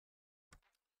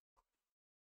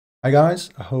Hi guys,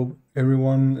 I hope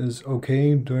everyone is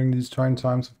okay during these trying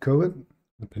times of COVID,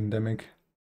 the pandemic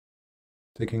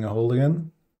taking a hold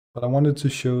again. But I wanted to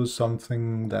show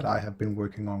something that I have been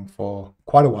working on for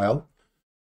quite a while,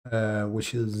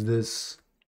 which is this.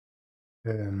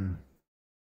 Um,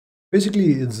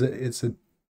 Basically, it's a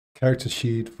character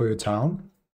sheet for your town,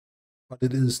 but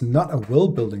it is not a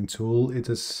world building tool. It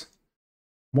is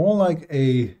more like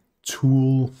a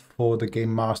tool for the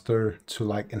game master to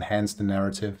like enhance the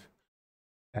narrative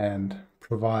and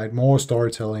provide more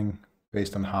storytelling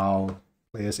based on how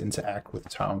players interact with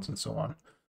towns and so on.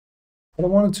 But I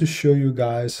wanted to show you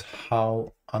guys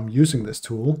how I'm using this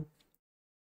tool.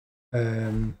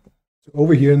 So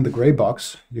over here in the gray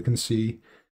box, you can see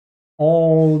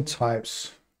all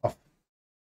types of,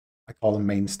 I call them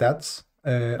main stats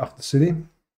of the city.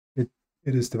 It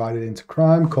is divided into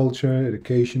crime, culture,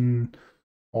 education,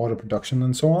 order, production,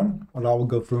 and so on. And I will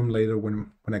go through them later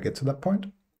when I get to that point.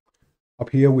 Up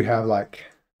here we have like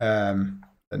the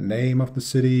name of the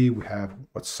city, we have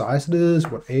what size it is,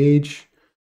 what age,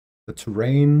 the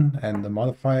terrain, and the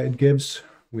modifier it gives.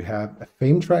 We have a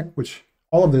fame track, which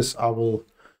all of this I will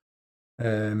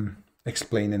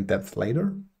explain in depth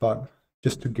later, but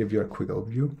just to give you a quick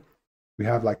overview. We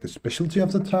have like the specialty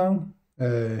of the town,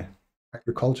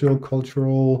 agricultural,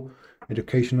 cultural,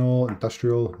 educational,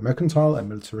 industrial, mercantile, and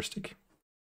militaristic.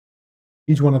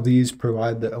 Each one of these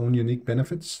provide their own unique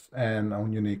benefits and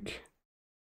own unique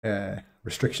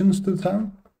restrictions to the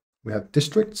town. We have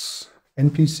districts,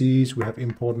 NPCs, we have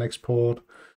import and export,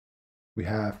 we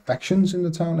have factions in the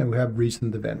town, and we have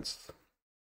recent events.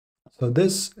 So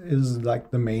this is like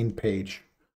the main page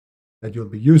that you'll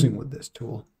be using with this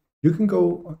tool. You can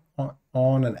go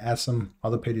on and add some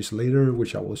other pages later,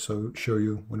 which I will show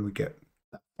you when we get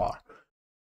that far.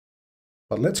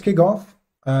 But let's kick off.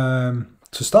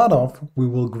 To start off, we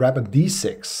will grab a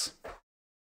D6.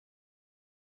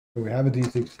 So we have a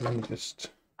D6. Let me just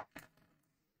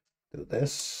do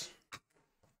this.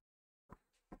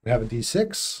 We have a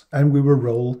D6, and we will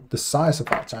roll the size of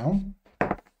our town.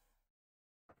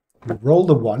 We roll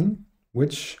the 1,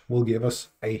 which will give us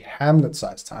a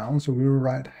hamlet-sized town. So we will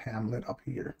write hamlet up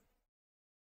here.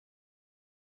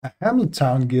 A hamlet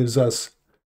town gives us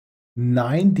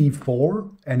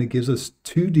 9d4, and it gives us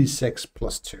 2d6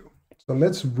 plus 2. So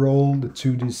let's roll the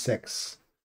 2d6.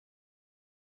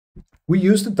 We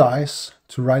use the dice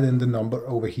to write in the number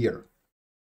over here.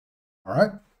 All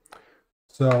right.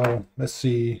 So let's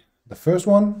see the first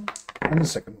one and the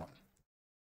second one.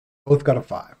 Both got a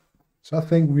 5. So I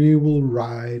think we will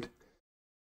write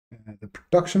the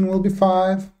production will be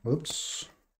 5. Oops.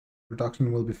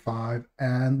 Production will be 5.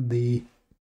 And the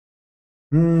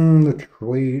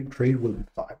trade will be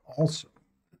 5 also.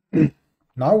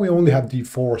 Now we only have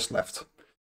d4s left.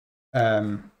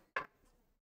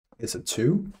 It's a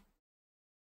 2.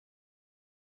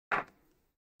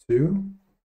 2.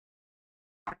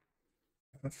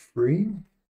 A 3.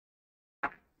 A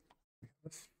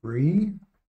 3.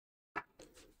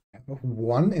 Have a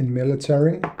 1 in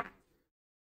military.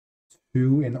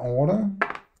 2 in order. We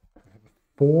have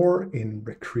a 4 in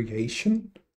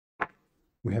recreation.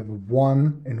 We have a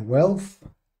 1 in wealth.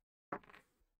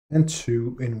 And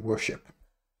 2 in worship.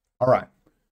 All right.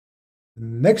 The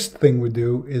next thing we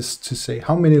do is to say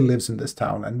how many lives in this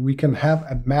town. And we can have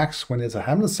a max, when it's a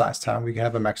hamlet-sized town, we can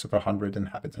have a max of 100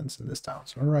 inhabitants in this town.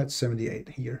 So I'll write 78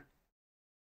 here.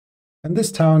 And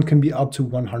this town can be up to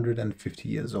 150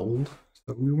 years old.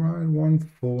 So we write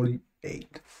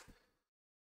 148.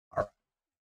 All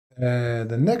right.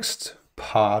 The next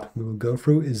part we will go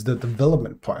through is the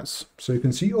development points. So you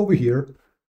can see over here,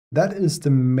 that is the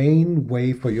main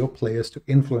way for your players to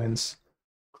influence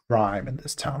crime in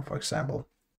this town, for example.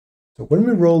 So when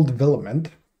we roll development,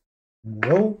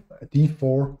 roll a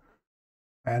d4,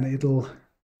 and it'll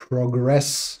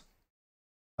progress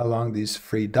along these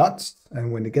 3 dots.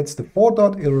 And when it gets the 4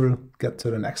 dot, it'll get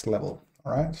to the next level.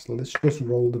 All right, so let's just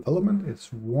roll development.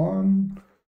 It's 1,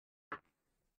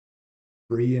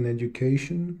 3 in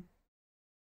education,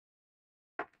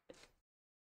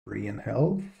 3 in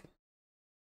health.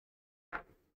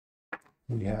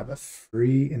 We have a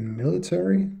 3 in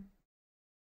military.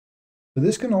 So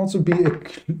this can also be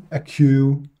a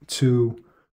cue to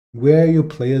where your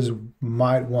players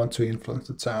might want to influence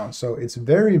the town. So it's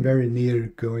very, very near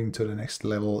going to the next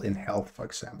level in health, for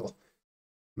example.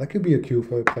 That could be a cue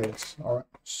for your players. All right,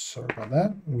 sorry about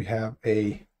that. We have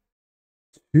a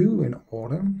 2 in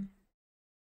order.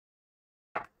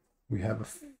 We have a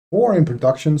 4 in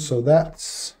production, so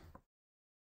that's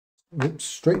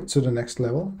straight to the next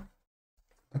level.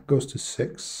 That goes to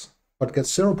 6, but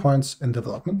gets 0 points in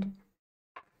development.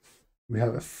 We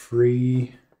have a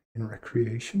 3 in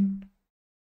recreation.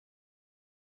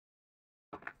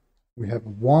 We have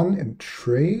 1 in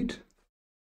trade.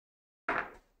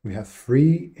 We have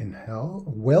 3 in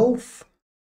wealth.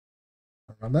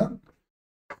 Around that.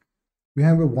 We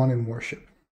have a 1 in worship.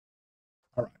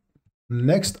 All right.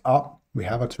 Next up, we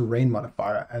have a terrain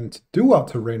modifier. And to do our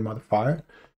terrain modifier,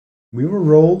 we will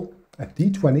roll a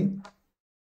d20.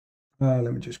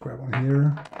 Let me just grab one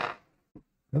here.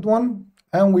 That one.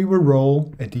 And we will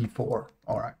roll a d4.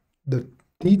 All right. The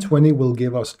d20 will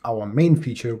give us our main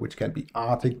feature, which can be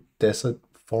Arctic, desert,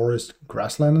 forest,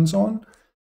 grassland, and so on.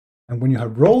 And when you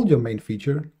have rolled your main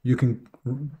feature, the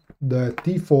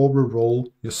d4 will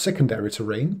roll your secondary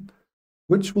terrain,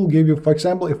 which will give you, for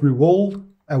example, if we roll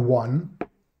a 1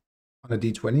 on a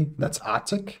d20, that's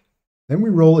Arctic. Then we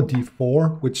roll a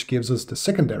d4, which gives us the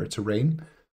secondary terrain,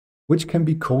 which can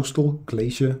be coastal,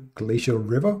 glacier, glacial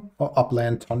river, or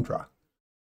upland tundra.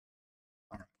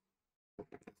 All right.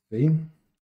 See,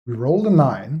 we roll the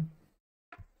 9.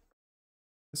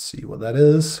 Let's see what that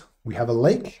is. We have a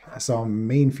lake as our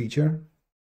main feature.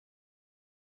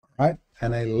 All right,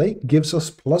 and a lake gives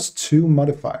us +2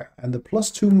 modifier, and the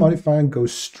 +2 modifier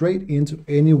goes straight into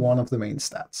any one of the main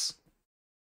stats.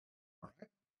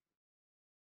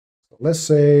 Let's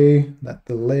say that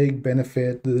the lake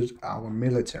benefited our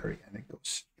military and it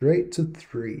goes straight to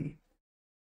 3.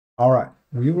 All right,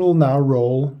 we will now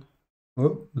roll.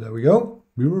 Oh, there we go.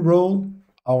 We will roll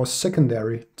our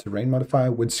secondary terrain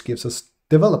modifier, which gives us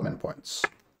development points.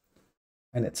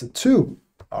 And it's a 2.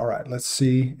 All right, let's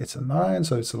see. It's a 9,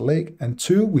 so it's a lake. And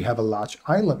 2, we have a large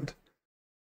island.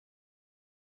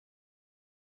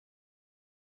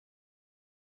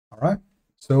 All right.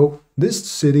 So this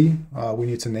city, we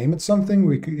need to name it something.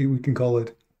 We can call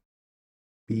it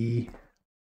Bebop,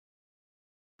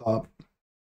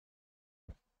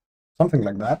 something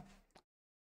like that.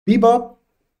 Bebop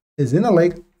is in a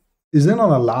lake, is in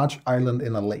on a large island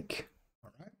in a lake.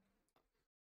 All right.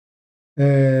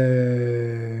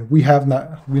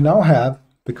 We now have,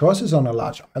 because it's on a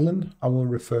large island, I will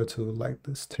refer to like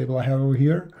this table I have over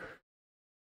here.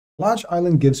 Large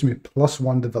island gives me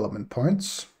 +1 development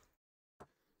points.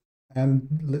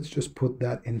 And let's just put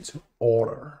that into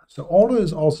order. So order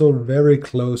is also very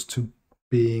close to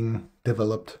being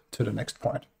developed to the next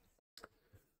point.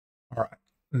 All right,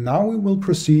 now we will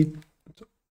proceed to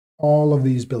all of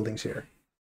these buildings here.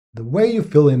 The way you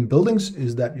fill in buildings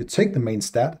is that you take the main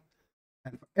stat,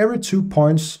 and for every 2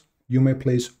 points, you may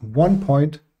place 1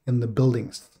 point in the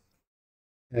buildings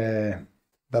that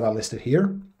are listed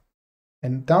here.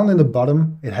 And down in the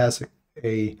bottom, it has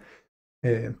a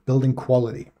building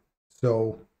quality.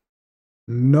 So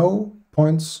no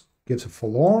points gives a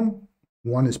forlorn,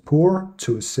 1 is poor,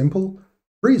 2 is simple,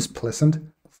 3 is pleasant,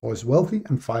 4 is wealthy,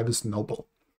 and 5 is noble.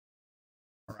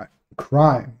 All right,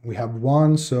 crime, we have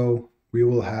 1, so we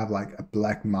will have like a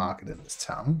black market in this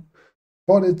town,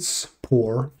 but it's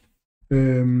poor.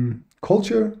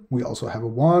 Culture, we also have a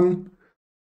 1.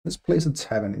 Let's place a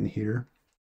tavern in here.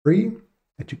 3,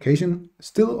 education,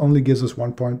 still only gives us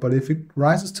 1 point, but if it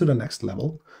rises to the next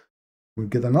level, we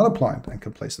get another point and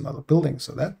can place another building.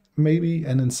 So that may be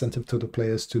an incentive to the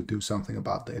players to do something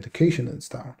about the education in this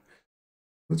town.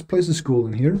 Let's place a school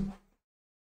in here.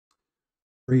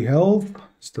 3 health,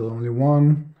 still only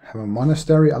 1. Have a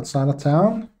monastery outside of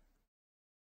town.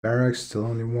 Barracks, still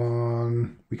only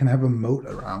 1. We can have a moat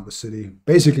around the city.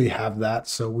 Basically have that.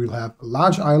 So we'll have a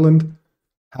large island,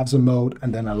 have a moat,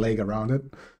 and then a lake around it.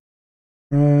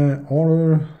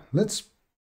 Order, let's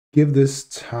give this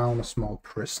town a small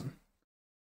prison.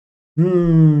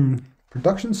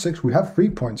 Production 6, we have 3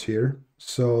 points here,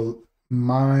 so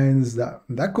mines,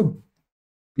 that could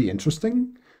be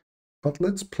interesting, but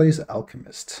let's place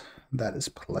alchemist. That is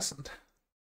pleasant.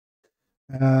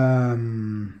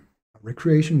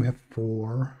 Recreation, we have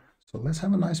 4, so let's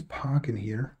have a nice park in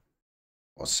here,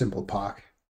 or simple park.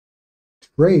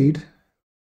 Trade,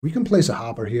 we can place a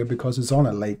harbor here because it's on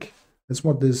a lake. That's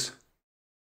what this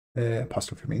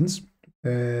apostrophe means.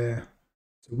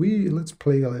 So let's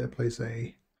place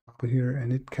a harbor here,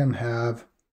 and it can have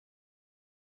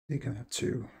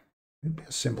 2. It'd be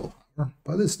a simple harbor,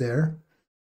 but it's there.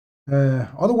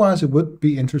 Otherwise, it would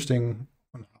be interesting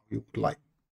on how you would like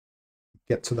to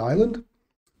get to the island.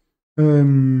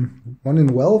 1 in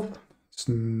wealth. There's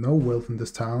no wealth in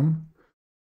this town.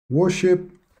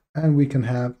 Worship, and we can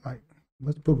have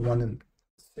let's put 1 in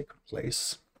sacred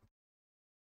place.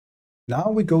 Now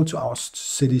we go to our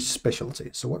city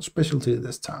specialty. So what specialty is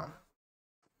this town?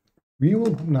 We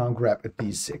will now grab a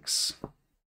d6.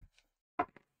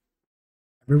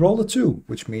 We roll a 2,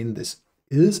 which means this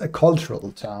is a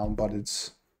cultural town, but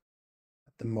it's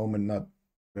at the moment not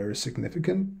very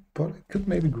significant, but it could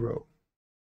maybe grow.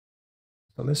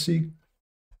 So let's see.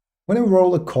 When I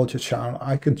roll a culture chart,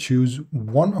 I can choose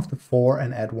one of the 4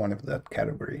 and add one of that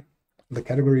category. The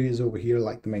category is over here,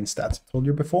 like the main stats I told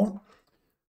you before.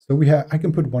 So I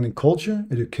can put one in culture,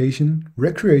 education,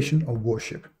 recreation, or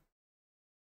worship.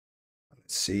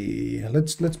 Let's see.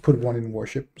 Let's put one in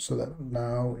worship, so that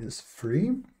now is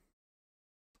free.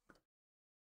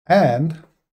 And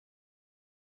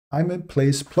I may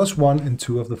place +1 in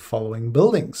 2 of the following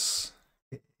buildings: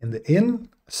 in the inn,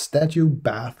 statue,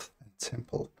 bath, and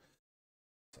temple.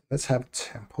 So let's have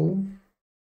temple.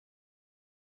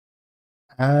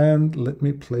 And let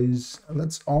me place,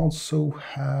 let's also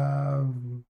have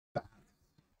bath.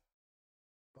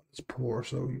 But it's poor,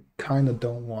 so you kind of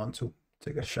don't want to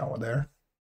take a shower there.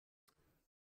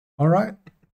 All right.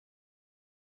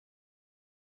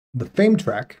 The fame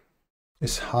track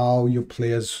is how your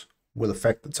players will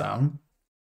affect the town.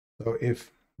 So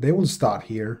if they will start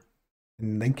here,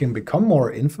 and they can become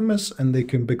more infamous and they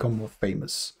can become more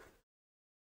famous.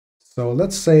 So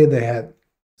let's say they had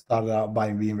started out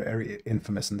by being very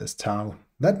infamous in this town.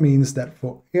 That means that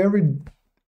for every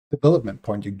development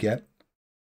point you get,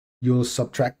 you'll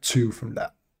subtract 2 from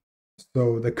that.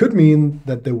 So that could mean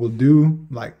that they will do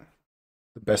like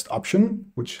the best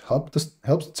option, which helps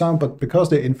the town, but because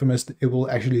they're infamous, it will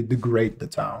actually degrade the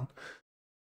town.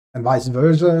 And vice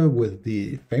versa with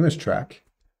the famous track.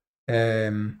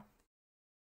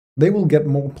 They will get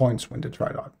more points when they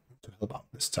try to help out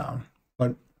this town.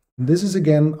 But this is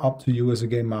again up to you as a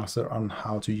game master on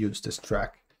how to use this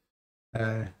track.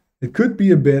 It could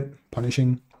be a bit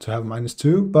punishing to have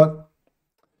 -2, but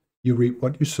you reap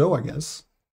what you sow, I guess.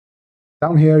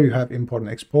 Down here you have import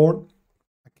and export.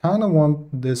 I kind of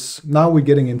want this, now we're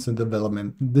getting into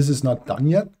development. This is not done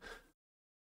yet,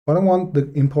 but I want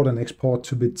the import and export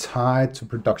to be tied to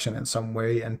production in some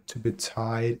way and to be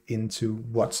tied into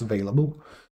what's available.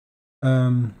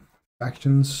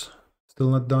 Actions,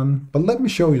 still not done, but let me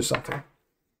show you something.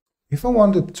 If I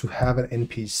wanted to have an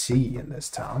NPC in this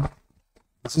town,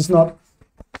 this is not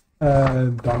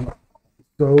done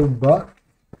so, but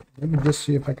let me just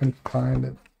see if I can find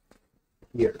it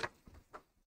here.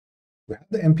 We have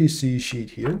the NPC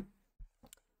sheet here.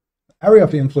 Area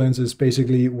of influence is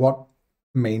basically what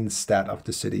main stat of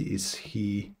the city is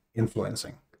he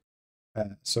influencing.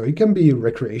 So he can be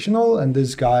recreational, and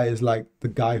this guy is like the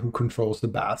guy who controls the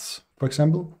baths, for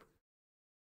example.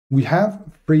 We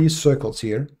have 3 circles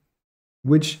here,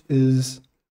 which is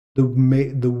the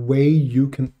way you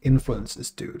can influence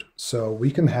this dude. So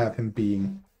we can have him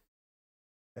being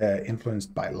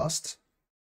influenced by lust.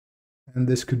 And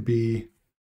this could be,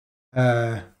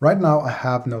 right now I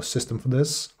have no system for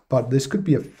this, but this could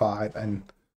be a 5, and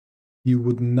he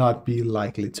would not be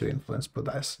likely to influence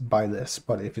by this.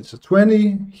 But if it's a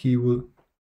 20, he will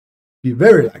be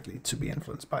very likely to be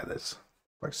influenced by this,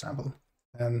 for example.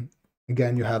 And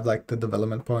again, you have like the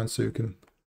development points, so you can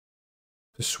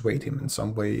persuade him in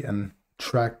some way and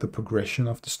track the progression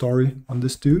of the story on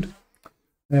this dude.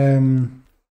 Down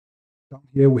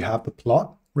here we have the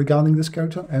plot regarding this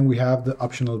character, and we have the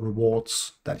optional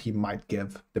rewards that he might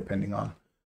give depending on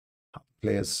how the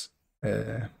players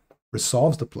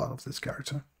resolves the plot of this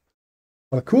character.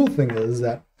 But the cool thing is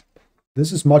that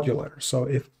this is modular. So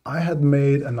if I had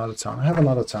made another town, I have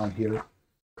another town here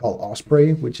called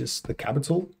Osprey, which is the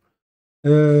capital.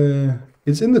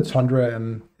 It's in the tundra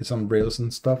and it's on rails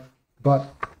and stuff.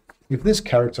 But if this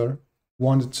character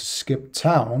wanted to skip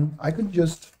town, I could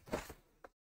just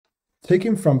take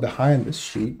him from behind this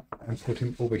sheet and put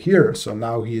him over here. So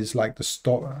now he is like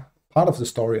the part of the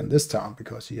story in this town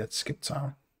because he had skipped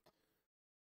town.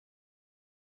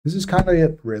 This is kind of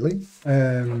it, really.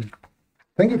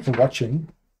 Thank you for watching.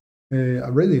 I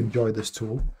really enjoyed this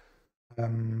tool.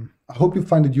 I hope you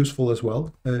find it useful as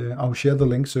well. I'll share the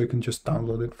link so you can just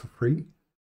download it for free.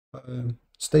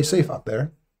 Stay safe out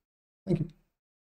there. Thank you.